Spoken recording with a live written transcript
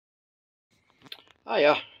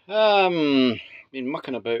Hiya. Been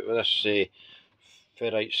mucking about with this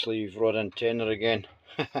ferrite sleeve rod antenna again,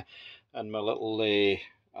 and my little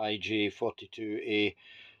IJ42A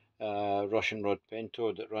Russian rod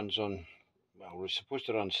pentode that runs on, well, we're supposed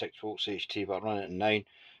to run 6 volts HT, but I run it at 9,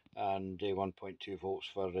 and 1.2 volts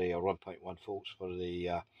for the, or 1.1 volts for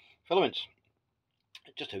the filaments.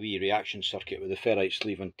 Just a wee reaction circuit with the ferrite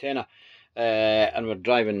sleeve antenna, and we're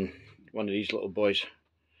driving one of these little boys.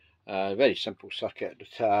 Very simple circuit.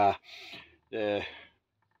 The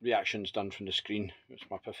reaction's done from the screen. It's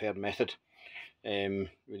my preferred method. With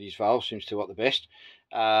these valves seems to work the best.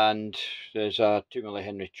 And there's a 2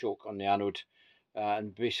 mH choke on the anode,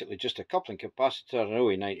 and basically just a coupling capacitor, an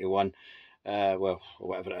OE91, well, or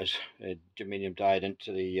whatever it is, germanium diode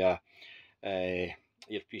into the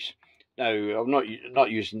earpiece. Now, I'm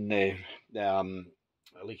not using the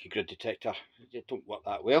leaky grid detector. It don't work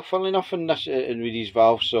that well, funnily enough, in this with these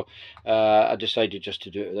valves, so I decided just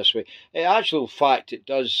to do it this way. In actual fact, it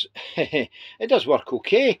does it does work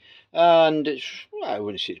okay, and it's, well, I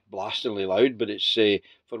wouldn't say it's blastingly loud, but it's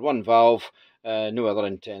for one valve, no other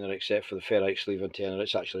antenna except for the ferrite sleeve antenna,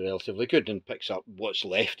 it's actually relatively good and picks up what's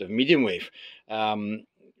left of medium wave.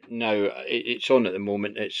 Now it's on at the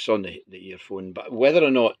moment, it's on the earphone, but whether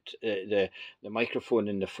or not the microphone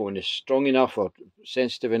in the phone is strong enough or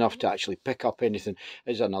sensitive enough to actually pick up anything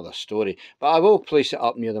is another story. But I will place it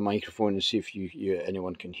up near the microphone and see if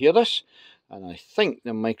anyone can hear this. And I think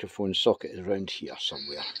the microphone socket is around here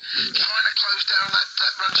somewhere. Trying to close down that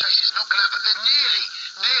run chase is not going to happen. They're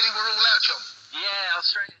nearly we're all out, John. Yeah,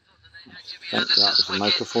 Australia thought that they'd actually be I think that was the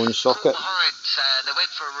microphone socket. They went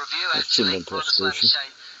for a review. It's tuned into a station.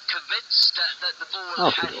 Convinced that the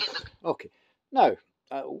ball had hit the... Okay, now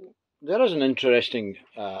there is an interesting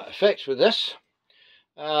effect with this,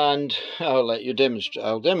 and I'll let you demonstrate.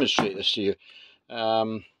 I'll demonstrate this to you.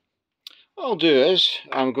 What I'll do is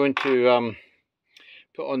I'm going to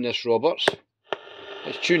put on this Roberts.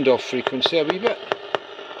 It's tuned off frequency a wee bit.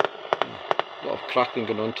 A lot of crackling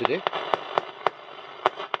going on today.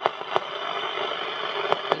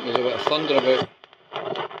 I think there's a bit of thunder about.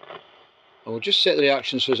 I'll just set the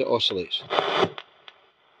reaction so as it oscillates.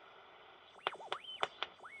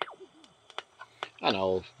 And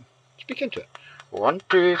I'll speak into it. 1,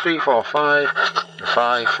 2, 3, 4, 5,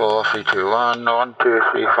 5, 4, 3, 2, 1, 1, 2,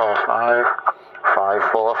 3, 4, 5,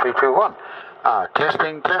 5, 4, 3, 2, 1.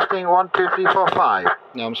 Testing, 1, 2, 3, 4, 5.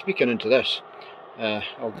 Now I'm speaking into this.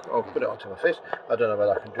 I'll put it onto my face. I don't know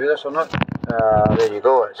whether I can do this or not. There you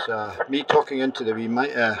go. It's me talking into the wee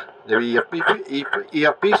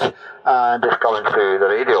earpiece, and it's coming through the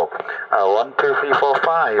radio. 1, 2, 3, 4,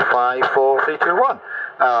 5, 5, 4, 3, 2, 1.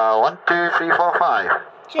 1, 2, 3, 4, 5.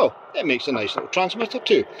 So it makes a nice little transmitter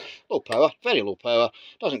too. Low power, very low power.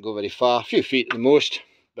 Doesn't go very far, a few feet at the most.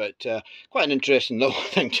 But quite an interesting little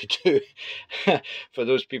thing to do for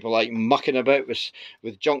those people like mucking about with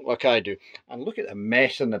junk like I do. And look at the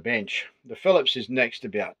mess on the bench. The Phillips is next to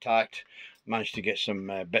be attacked. Managed to get some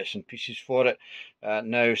bits and pieces for it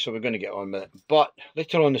now, so we're going to get on with it. But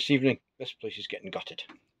later on this evening, this place is getting gutted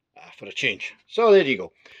for a change. So there you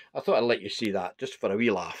go. I thought I'd let you see that just for a wee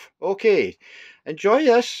laugh. Okay, enjoy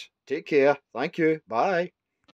this. Take care. Thank you. Bye.